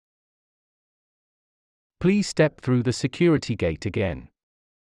again. Please step through the security gate again.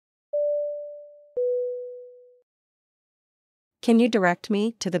 Can you direct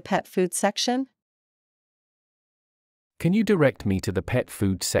me to the pet food section? Can you direct me to the pet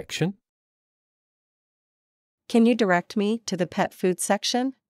food section? Can you direct me to the pet food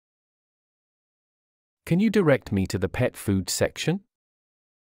section? Can you direct me to the pet food section?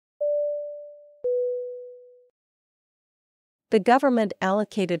 The government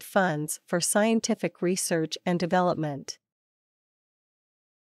allocated funds for scientific research and development.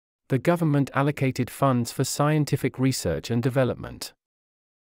 The government allocated funds for scientific research and development.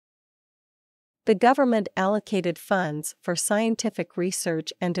 The government allocated funds for scientific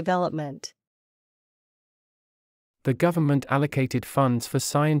research and development. The government allocated funds for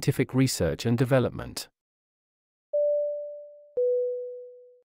scientific research and development.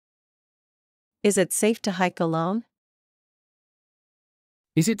 Is it safe to hike alone?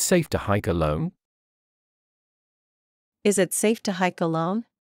 Is it safe to hike alone? Is it safe to hike alone?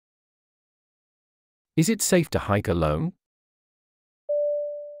 Is it safe to hike alone?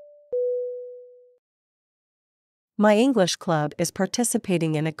 My English club is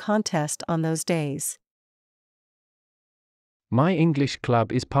participating in a contest on those days. My English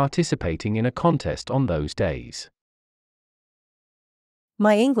club is participating in a contest on those days.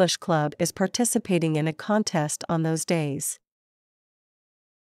 My English club is participating in a contest on those days.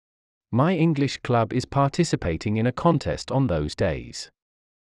 My English club is participating in a contest on those days.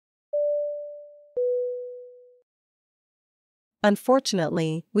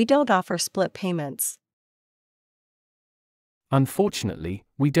 Unfortunately, we don't offer split payments. Unfortunately,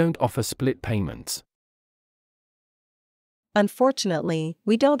 we don't offer split payments. Unfortunately,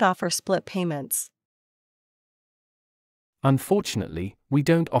 we don't offer split payments. Unfortunately, we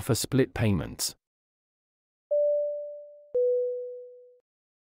don't offer split payments.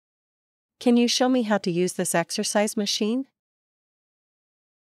 Can you show me how to use this exercise machine?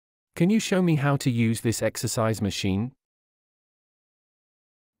 Can you show me how to use this exercise machine?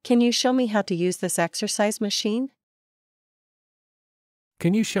 Can you show me how to use this exercise machine?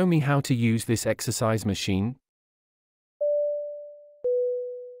 Can you show me how to use this exercise machine?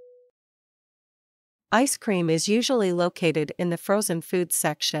 Ice cream is usually located in the frozen foods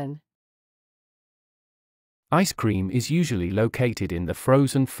section. Ice cream is usually located in the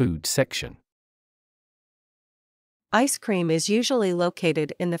frozen food section. Ice cream is usually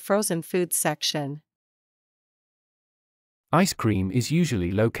located in the frozen foods section. Ice cream is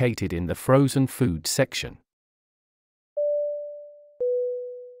usually located in the frozen food section.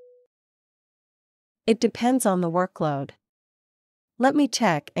 It depends on the workload. Let me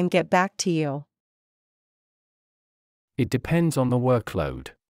check and get back to you. It depends on the workload.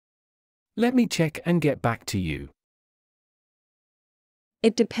 Let me check and get back to you.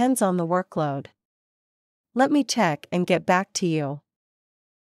 It depends on the workload. Let me check and get back to you.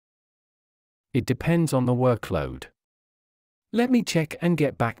 It depends on the workload. Let me check and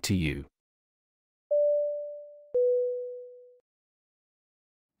get back to you.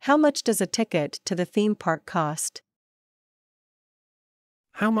 How much does a ticket to the theme park cost?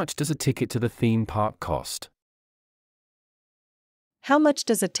 How much does a ticket to the theme park cost? How much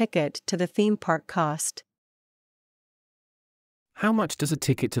does a ticket to the theme park cost? How much does a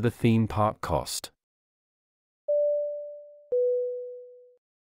ticket to the theme park cost?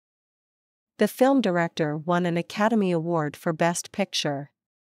 The film director won an Academy Award for Best Picture.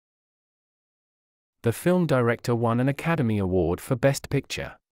 The film director won an Academy Award for Best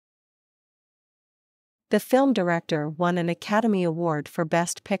Picture. The film director won an Academy Award for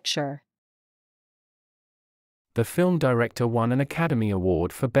Best Picture. The film director won an Academy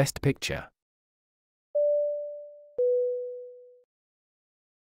Award for Best Picture.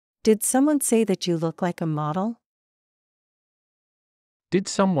 Did someone say that you look like a model? Did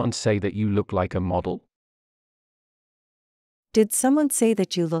someone say that you look like a model? Did someone say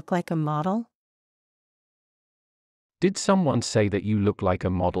that you look like a model? Did someone say that you look like a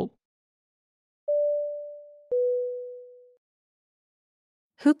model?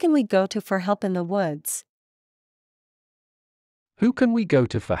 Who can we go to for help in the woods? Who can we go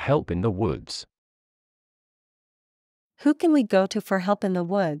to for help in the woods? Who can we go to for help in the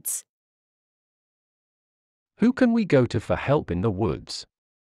woods? Who can we go to for help in the woods?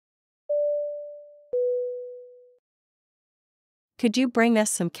 Could you bring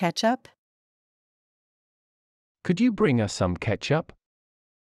us some ketchup? Could you bring us some ketchup?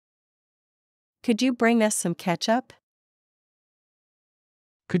 Could you bring us some ketchup?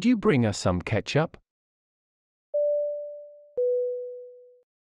 Could you bring us some ketchup?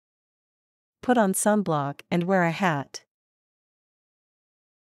 Put on sunblock and wear a hat.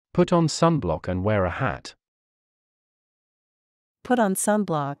 Put on sunblock and wear a hat. Put on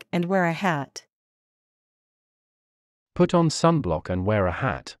sunblock and wear a hat. Put on sunblock and wear a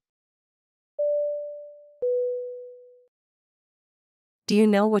hat. Do you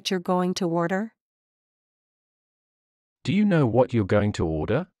know what you're going to order? Do you know what you're going to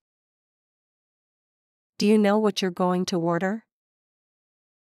order? Do you know what you're going to order?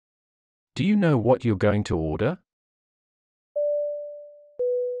 Do you know what you're going to order?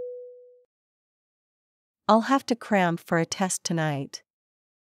 I'll have to cram for a test tonight.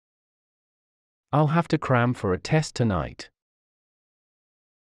 I'll have to cram for a test tonight.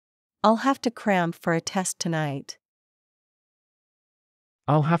 I'll have to cram for a test tonight.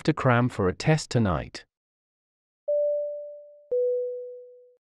 I'll have to cram for a test tonight.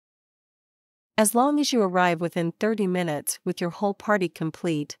 As long as you arrive within 30 minutes with your whole party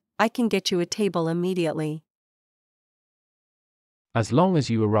complete, I can get you a table immediately. As long as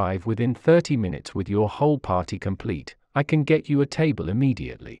you arrive within 30 minutes with your whole party complete, I can get you a table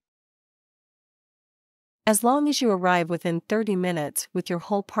immediately. As long as you arrive within 30 minutes with your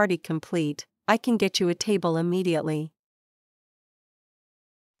whole party complete, I can get you a table immediately.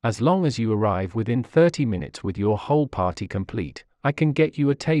 As long as you arrive within 30 minutes with your whole party complete, I can get you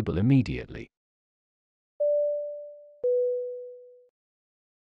a table immediately.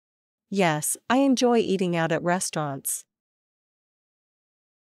 Yes, I enjoy eating out at restaurants.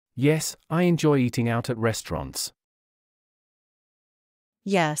 Yes, I enjoy eating out at restaurants.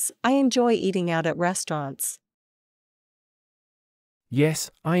 Yes, I enjoy eating out at restaurants. Yes,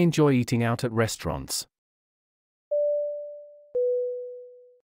 I enjoy eating out at restaurants.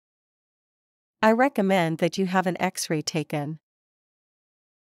 I recommend that you have an X-ray taken.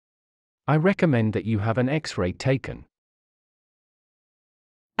 I recommend that you have an X-ray taken.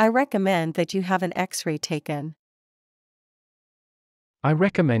 I recommend that you have an X-ray taken. I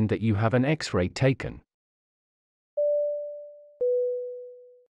recommend that you have an X-ray taken.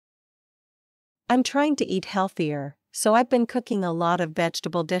 I'm trying to eat healthier, so I've been cooking a lot of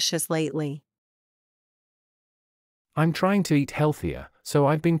vegetable dishes lately. I'm trying to eat healthier, so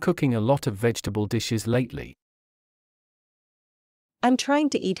I've been cooking a lot of vegetable dishes lately. I'm trying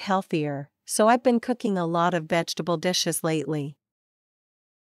to eat healthier, so I've been cooking a lot of vegetable dishes lately.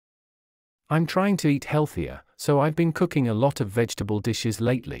 I'm trying to eat healthier, so I've been cooking a lot of vegetable dishes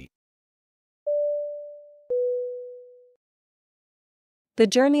lately. The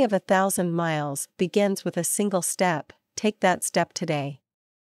journey of 1,000 miles begins with a single step. Take that step today.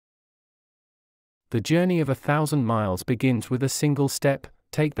 The journey of 1,000 miles begins with a single step.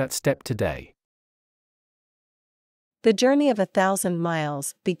 Take that step today. The journey of 1,000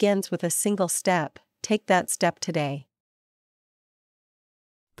 miles begins with a single step. Take that step today.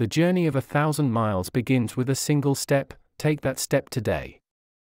 The journey of 1,000 miles begins with a single step. Take that step today.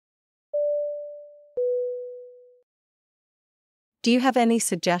 Do you have any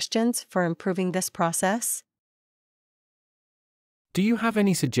suggestions for improving this process? Do you have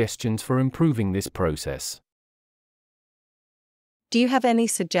any suggestions for improving this process? Do you have any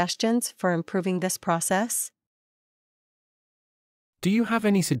suggestions for improving this process? Do you have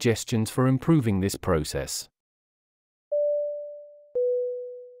any suggestions for improving this process?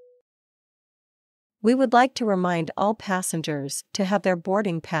 We would like to remind all passengers to have their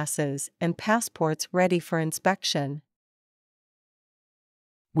boarding passes and passports ready for inspection.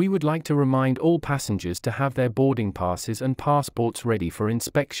 We would like to remind all passengers to have their boarding passes and passports ready for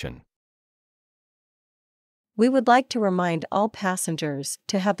inspection. We would like to remind all passengers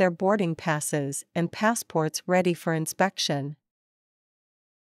to have their boarding passes and passports ready for inspection.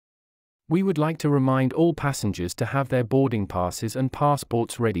 We would like to remind all passengers to have their boarding passes and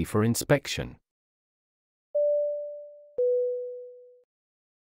passports ready for inspection.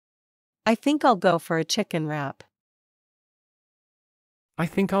 I think I'll go for a chicken wrap. I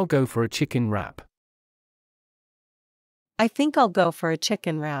think I'll go for a chicken wrap. I think I'll go for a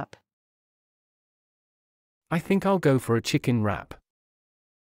chicken wrap. I think I'll go for a chicken wrap.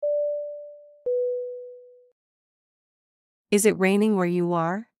 Is it raining where you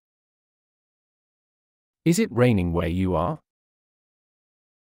are? Is it raining where you are?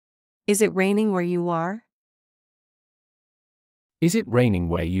 Is it raining where you are? Is it raining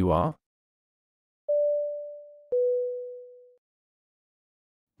where you are?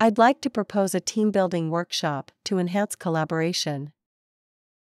 I'd like to propose a team-building workshop to enhance collaboration.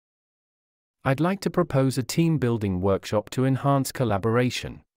 I'd like to propose a team-building workshop to enhance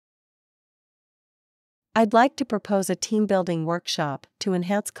collaboration. I'd like to propose a team-building workshop to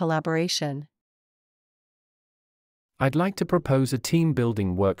enhance collaboration. I'd like to propose a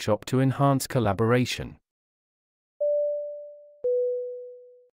team-building workshop to enhance collaboration.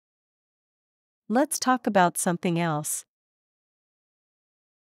 Let's talk about something else.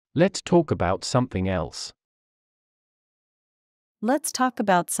 Let's talk about something else. Let's talk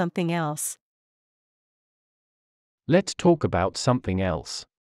about something else. Let's talk about something else.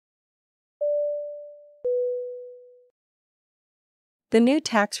 The new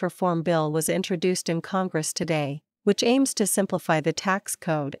tax reform bill was introduced in Congress today, which aims to simplify the tax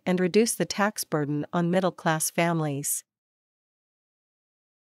code and reduce the tax burden on middle-class families.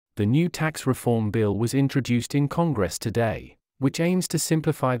 The new tax reform bill was introduced in Congress today, which aims to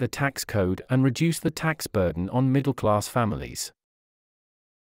simplify the tax code and reduce the tax burden on middle-class families.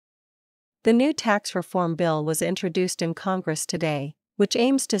 The new tax reform bill was introduced in Congress today, which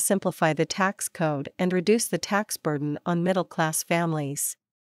aims to simplify the tax code and reduce the tax burden on middle-class families.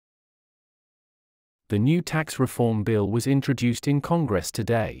 The new tax reform bill was introduced in Congress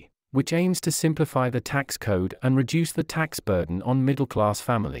today, which aims to simplify the tax code and reduce the tax burden on middle-class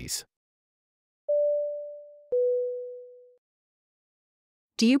families.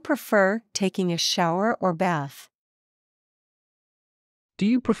 Do you prefer taking a shower or bath? Do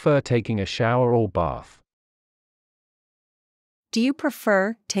you prefer taking a shower or bath? Do you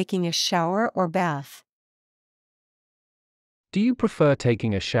prefer taking a shower or bath? Do you prefer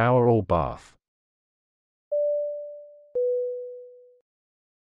taking a shower or bath?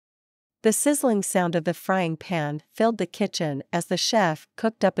 The sizzling sound of the frying pan filled the kitchen as the chef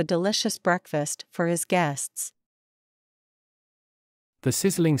cooked up a delicious breakfast for his guests. The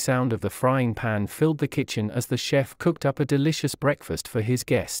sizzling sound of the frying pan filled the kitchen as the chef cooked up a delicious breakfast for his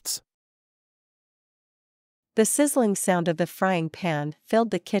guests. The sizzling sound of the frying pan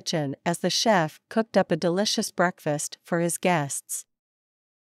filled the kitchen as the chef cooked up a delicious breakfast for his guests.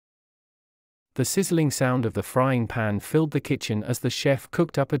 The sizzling sound of the frying pan filled the kitchen as the chef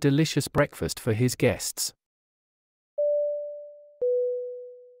cooked up a delicious breakfast for his guests.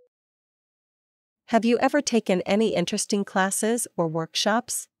 Have you ever taken any interesting classes or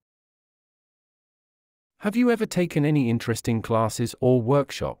workshops? Have you ever taken any interesting classes or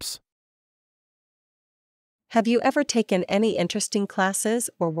workshops? Have you ever taken any interesting classes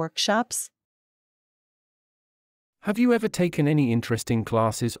or workshops? Have you ever taken any interesting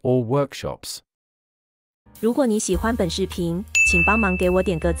classes or workshops? 如果你喜欢本视频，请帮忙给我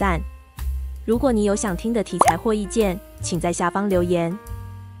点个赞。如果你有想听的题材或意见，请在下方留言。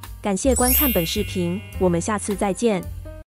感谢观看本视频，我们下次再见。